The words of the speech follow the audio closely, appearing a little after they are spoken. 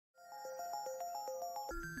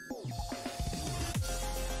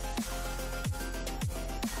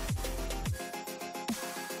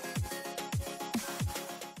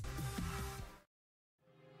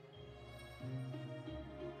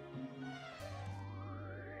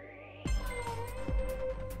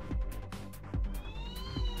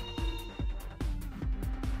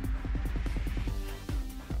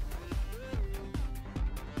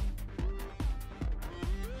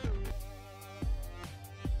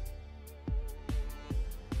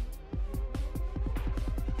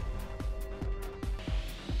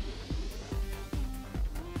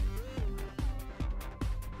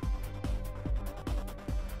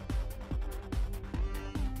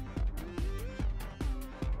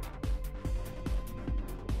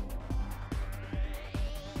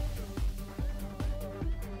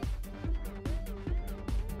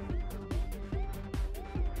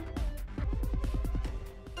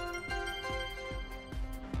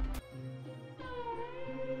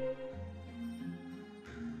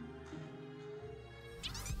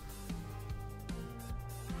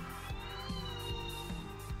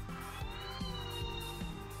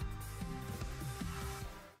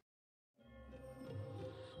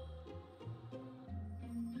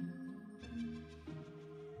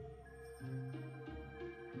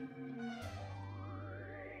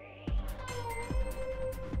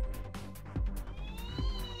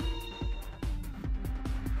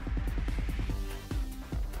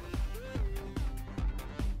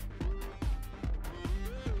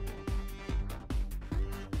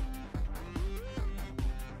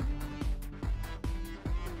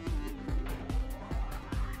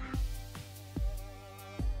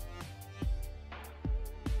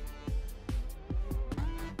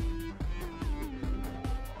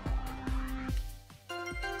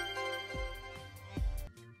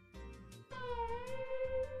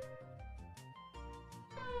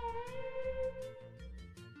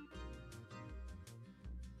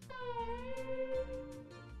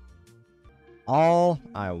All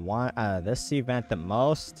I want out of this event the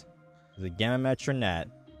most is a Gamma Metronet.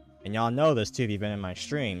 And y'all know this too if you've been in my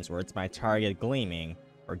streams, where it's my target Gleaming,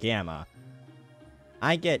 or Gamma.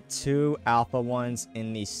 I get 2 Alpha ones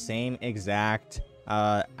in the same exact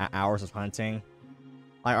hours of hunting.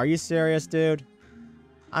 Like, are you serious, dude?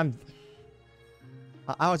 I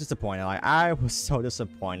was disappointed. Like, I was so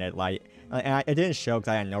disappointed. Like, it didn't show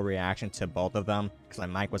because I had no reaction to both of them because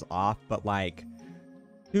my mic was off. But like,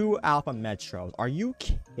 2 Alpha Metros. Are you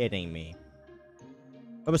kidding me?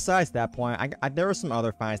 But besides that point, there were some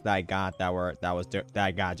other finds that I got that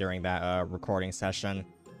I got during that recording session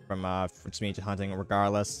from just me hunting.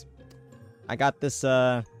 Regardless, I got this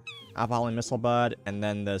Alpha Halloween Missile Bud and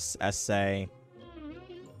then this SA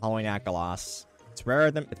Halloween Akalos.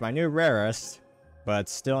 It's my new rarest, but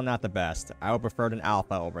still not the best. I would prefer an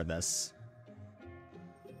Alpha over this.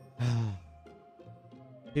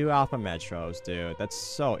 2 Alpha Metros, dude. That's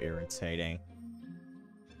so irritating.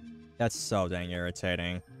 That's so dang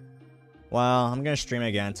irritating. Well, I'm gonna stream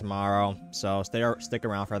again tomorrow, so stick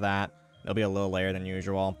around for that. It'll be a little later than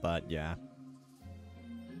usual, but yeah.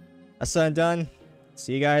 That's said and done.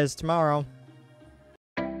 See you guys tomorrow.